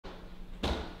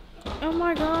Oh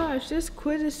my gosh, this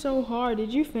quiz is so hard.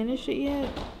 Did you finish it yet?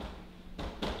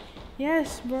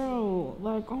 Yes, bro.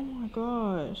 Like, oh my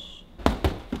gosh.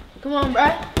 Come on,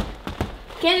 bro.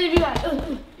 Candace,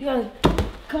 you got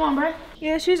come on, bro.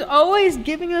 Yeah, she's always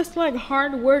giving us like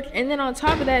hard work, and then on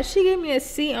top of that, she gave me a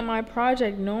C on my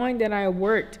project knowing that I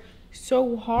worked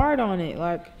so hard on it.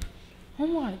 Like, oh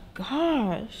my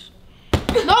gosh.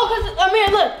 No, cause I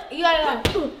mean, look, you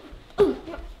gotta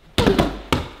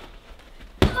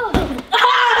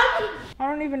I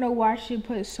don't even know why she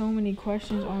put so many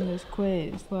questions on this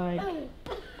quiz. Like, bro.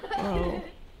 Come on,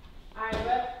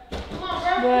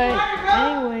 bro. But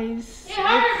anyways,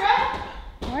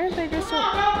 why did they get so?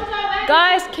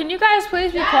 Guys, can you guys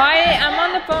please be quiet? I'm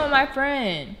on the phone with my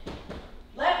friend.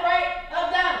 Left, right,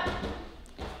 up, down.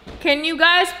 Can you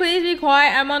guys please be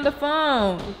quiet? I'm on the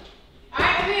phone.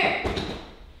 Alright, I'm here.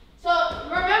 So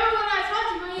remember when I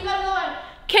taught you, when you gotta go like.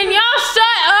 Can y'all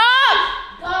shut up?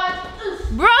 God.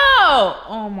 Bro!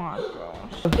 Oh my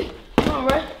gosh. Come on,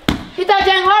 bro. Hit that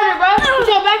dang harder, bro. Put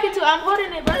your back into it. I'm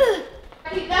holding it, bro.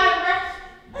 Keep that, bro.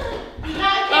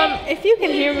 If you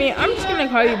can hear me, I'm just gonna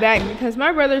call you back because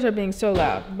my brothers are being so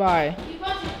loud. Bye.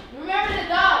 Remember the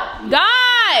dots.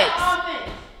 Dots!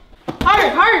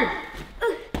 Harder.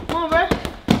 Come on, bro.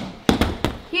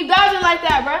 Keep dodging like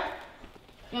that, bro.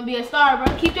 You're gonna be a star,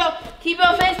 bro. Keep your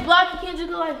face blocked. You can't just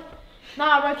go like,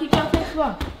 nah, bro. Keep your face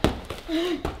blocked.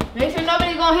 Make sure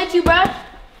nobody's gonna hit you, bro.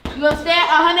 You gonna stay at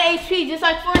 100 HP, just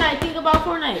like Fortnite. Think about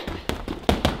Fortnite.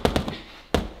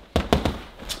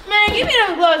 Man, give me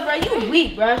them gloves, bro. You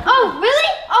weak, bro. Oh, really?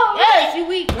 Oh, really? Yes, you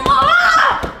weak, bro.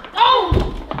 Oh!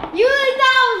 You really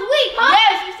thought I was weak, huh?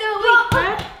 Yes, you still weak, bro.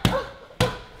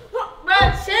 Bro,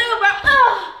 chill, bro.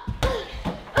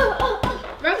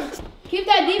 Bro, keep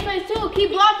that defense too. Keep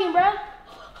blocking, bro.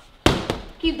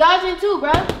 Keep dodging too,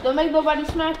 bro. Don't make nobody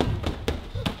smack you.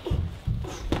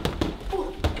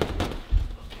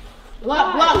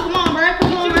 Block, come on, bro.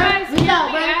 Come on, bro. We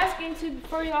asking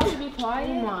for y'all to be quiet.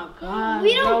 Oh my God.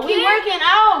 We don't bro. care. We working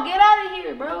out. Get out of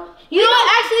here, bro. You know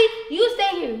what? Actually, you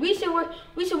stay here. We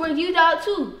should work you out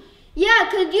too. Yeah,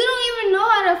 cause you don't even know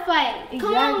how to fight.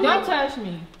 Come on, Don't touch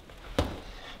me.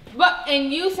 But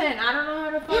and you saying I don't know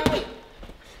how to fight.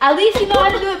 At least you know how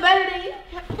to do it better than you.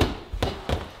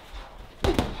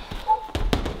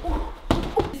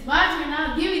 It's my turn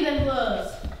now. Give me them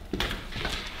gloves.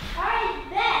 Alright,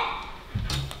 bet.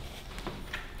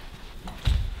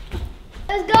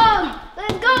 Let's go.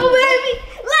 Let's go, baby.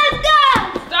 Let's go.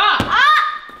 Stop.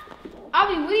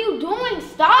 Ahvi, what are you doing?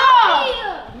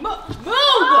 Stop. Move.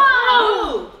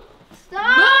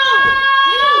 Stop.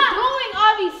 What are you doing,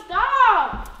 Ahvi? Stop.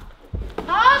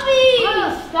 Ahvi.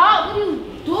 Stop. What are you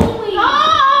doing?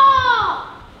 Stop.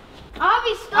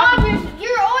 Ahvi, stop.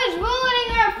 You're always ruining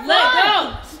our fun. Let go.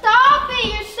 Stop it.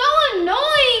 You're so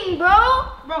annoying, bro.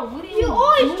 Bro, what are You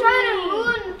always trying to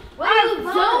ruin. What are you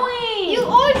doing? You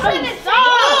always trying to stop.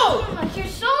 say it. You're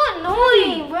so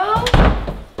annoying, bro.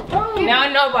 Now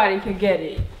nobody can get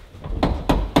it.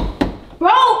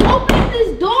 Bro, open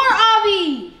this door,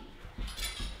 Ahvi.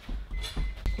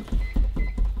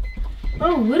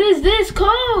 Bro, what is this?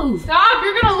 Close. Stop!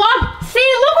 You're gonna lock.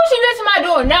 See, look what you did to my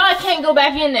door. Now I can't go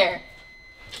back in there.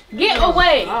 Get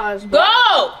away.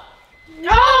 Go.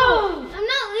 No, I'm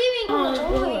not leaving.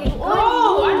 Bro,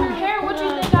 I don't care what you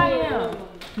think I am.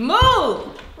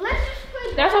 Move. Let's just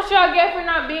play. That's what y'all get for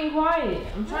not being quiet.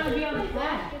 I'm trying to be on the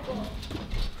phone.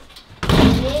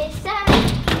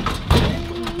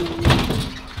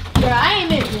 Bro, I ain't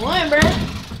missed one, bro.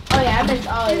 Oh yeah, I missed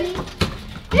all of it.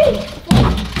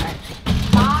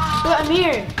 But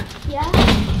Amir, Yeah.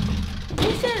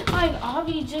 isn't like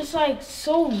Ahvi just like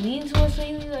so mean to us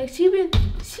lately? Like she been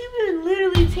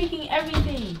literally taking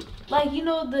everything. Like, you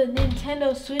know, the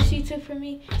Nintendo Switch she took from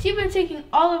me. She been taking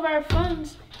all of our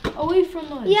funds away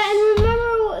from us. Yeah, and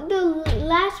remember the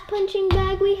last punching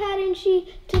bag we had and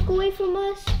she took away from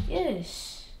us? Yes.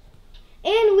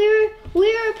 And we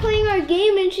were playing our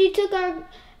game and she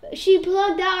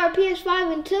plugged out our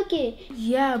PS5 and took it.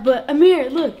 Yeah, but Amir,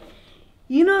 look.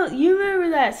 You remember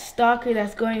that stalker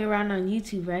that's going around on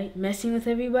YouTube, right? Messing with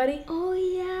everybody? Oh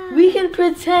yeah. We can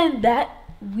pretend that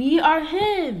we are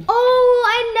him. Oh,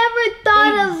 I never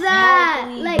thought of that.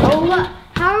 Exactly, Like, bro. what?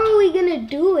 How are we gonna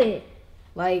do it?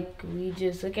 Like, we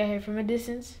just look at her from a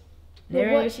distance, But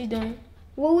narrate what- what she's doing.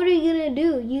 What are we gonna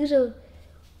do?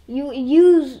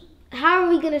 How are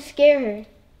we gonna scare her?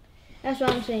 That's what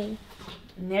I'm saying.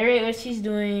 Narrate what she's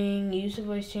doing, use the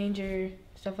voice changer,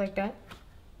 stuff like that.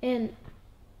 And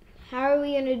how are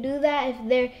we gonna do that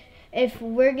if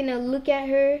we're gonna look at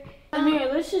her?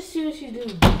 Amir, let's just see what she's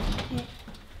doing.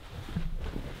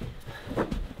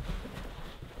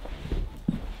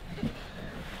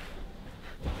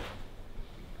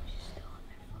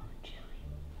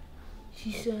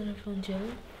 She's still on her phone,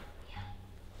 chilling? Yeah.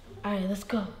 Alright, let's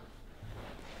go.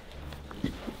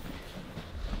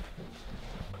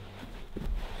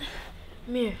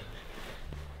 Mir.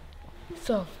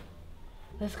 So,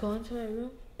 let's go into my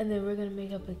room and then we're gonna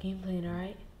make up a game plan,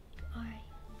 alright? Alright.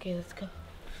 Okay, let's go.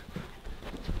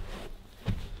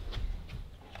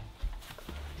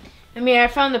 Amir, I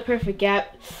found the perfect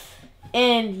app.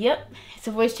 And yep, it's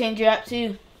a voice changer app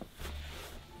too.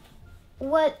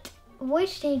 What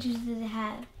voice changes does it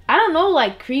have? I don't know,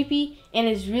 like creepy, and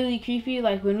it's really creepy.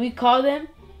 Like when we call them,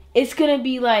 it's gonna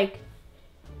be like,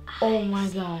 oh my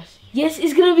gosh. Yes,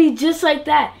 it's gonna be just like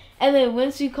that. And then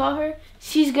once we call her,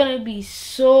 she's gonna be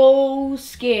so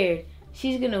scared.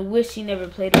 She's gonna wish she never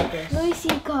played with us. Let me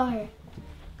see you call her.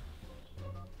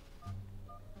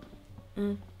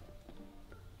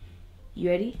 You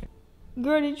ready?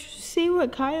 Girl, did you see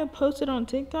what Kaya posted on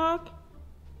TikTok?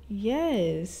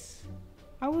 Yes.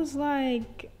 I was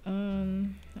like,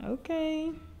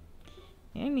 okay.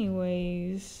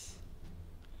 Anyways.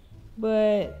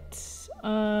 But, that's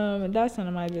none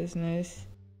of my business.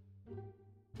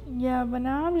 Yeah, but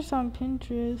now I'm just on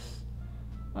Pinterest.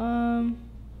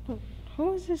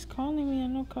 Who is this calling me? I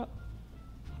know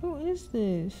who is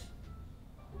this?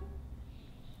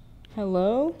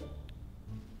 Hello?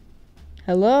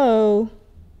 Hello?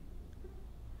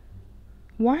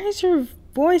 Why is your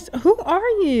voice? Who are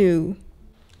you?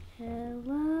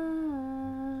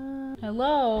 Hello.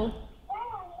 Hello?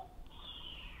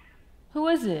 Who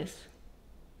is this?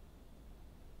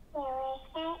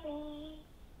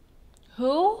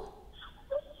 Who?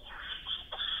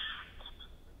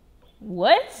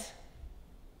 What?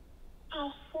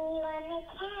 I see you on the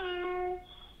couch.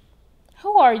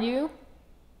 Who are you?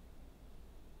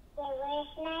 Your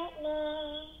worst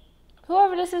nightmare.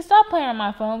 Whoever this is, stop playing on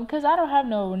my phone because I don't have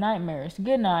no nightmares.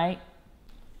 Good night.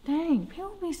 Dang,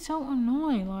 people be so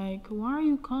annoying. Like, why are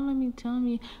you calling me, telling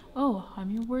me, oh,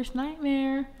 I'm your worst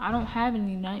nightmare? I don't have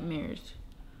any nightmares.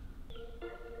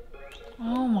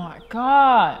 Oh my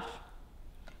gosh.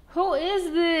 Who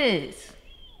is this?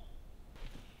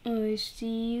 I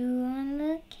see you on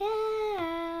the couch.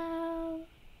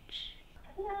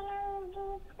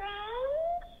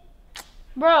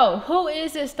 Bro, who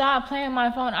is this? Stop playing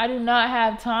my phone. I do not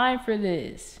have time for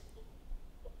this.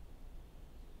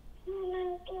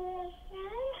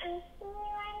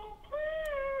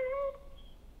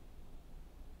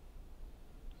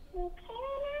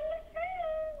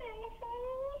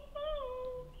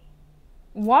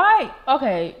 Why?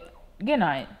 Okay, good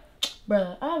night.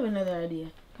 Bro, I have another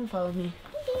idea. Come follow me.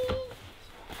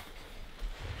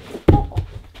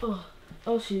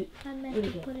 Oh shoot. I meant Where'd to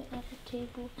it go? put it at the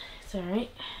table. It's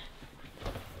alright.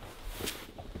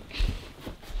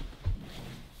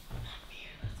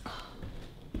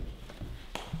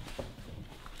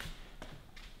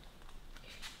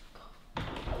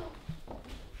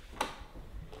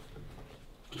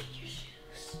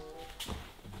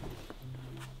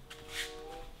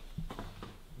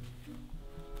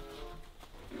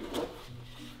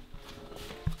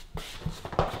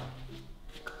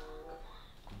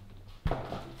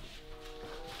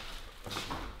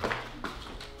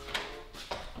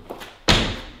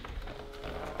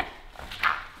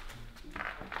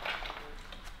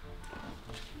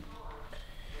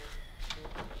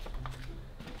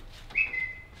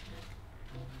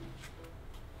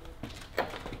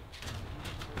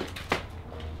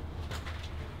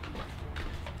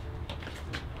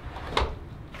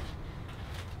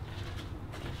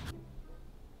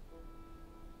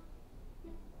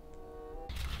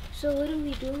 So what are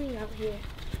we doing out here?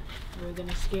 We're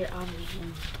gonna scare Ahvi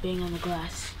and bang on the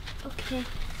glass. Okay.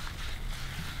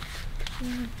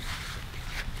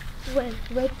 When?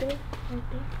 Right there? Right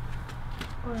there?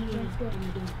 Or right there?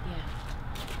 Yeah.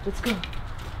 Let's go.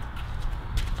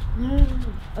 No.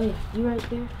 Oh yeah, you right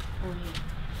there? Oh yeah.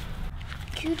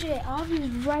 QJ,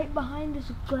 Ahvi's right behind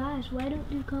this glass. Why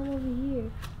don't you come over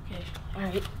here? Okay,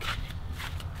 alright.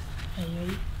 Are you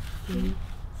ready? 3,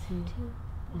 2,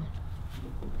 1.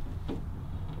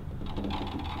 What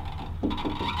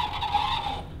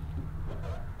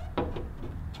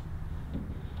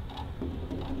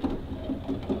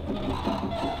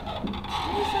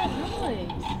is that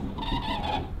noise?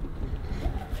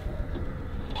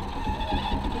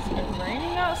 Is it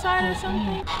raining outside or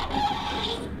something?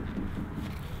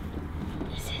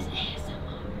 This is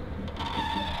ASMR.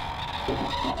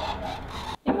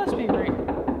 It must be raining.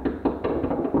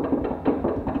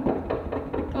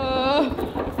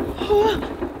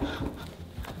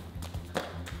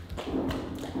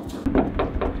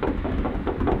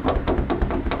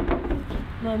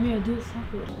 No, Amira, do it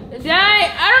separate.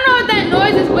 Dang, I don't know what that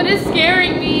noise is, but it's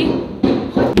scaring me.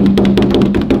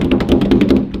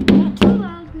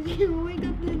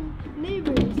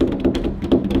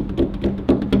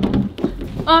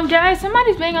 Guys,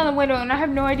 somebody's banging on the window and I have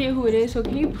no idea who it is. So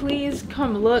can you please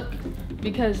come look?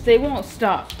 Because they won't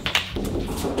stop. See,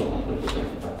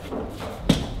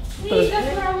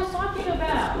 that's what I was talking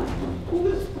about.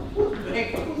 Who's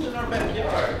in our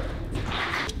backyard?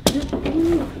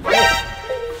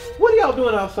 What are y'all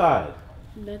doing outside?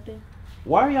 Nothing.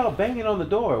 Why are y'all banging on the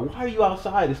door? Why are you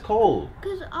outside? It's cold.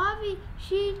 Cause Ahvi,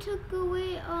 she took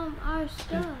away our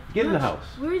stuff. Get in the house.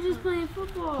 We were just playing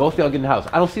football. Both y'all get in the house.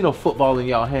 I don't see no football in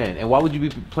y'all hand. And why would you be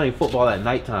playing football at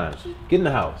nighttime? Get in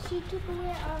the house. She took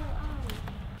away our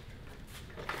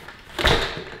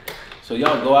So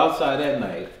y'all go outside at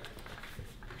night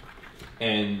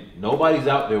and nobody's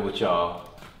out there with y'all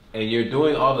and you're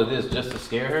doing all of this just to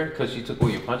scare her because she took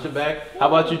away your punching bag? How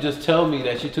about you just tell me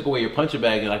that she took away your punching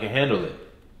bag and I can handle it?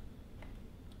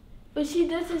 But she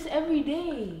does this every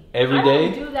day. Every day? I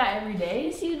don't do that every day.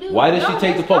 Yes, you do. Why did she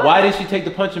take the Why did she take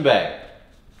the punching bag?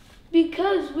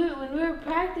 Because when we were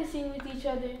practicing with each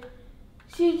other,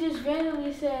 she just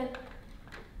randomly said,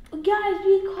 "Guys,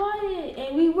 be quiet,"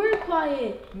 and we were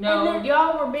quiet. No,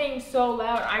 y'all were being so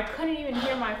loud. I couldn't even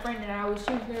hear my friend, and I was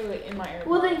shooting her in my ear.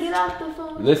 Well, then get off the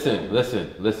phone.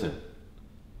 Listen.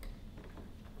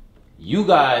 You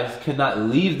guys cannot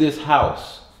leave this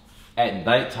house at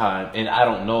nighttime, and I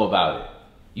don't know about it.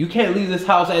 You can't leave this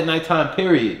house at nighttime,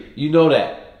 period. You know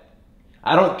that.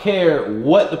 I don't care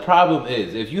what the problem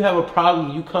is. If you have a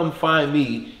problem, you come find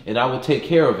me, and I will take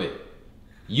care of it.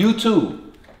 You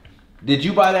too. Did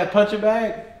you buy that punching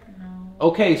bag? No.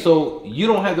 Okay, so you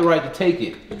don't have the right to take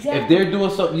it. Exactly. If they're doing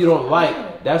something you don't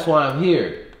like, that's why I'm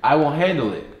here. I will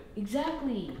handle it.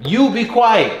 Exactly. You be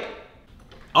quiet.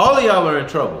 All of y'all are in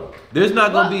trouble. There's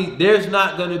not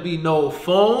gonna be no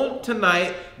phone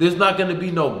tonight. There's not gonna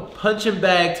be no punching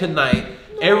bag tonight.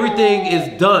 No. Everything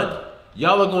is done.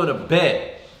 Y'all are going to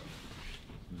bed.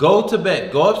 Go to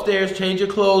bed. Go upstairs, change your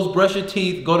clothes, brush your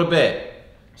teeth, go to bed.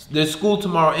 There's school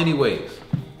tomorrow anyways.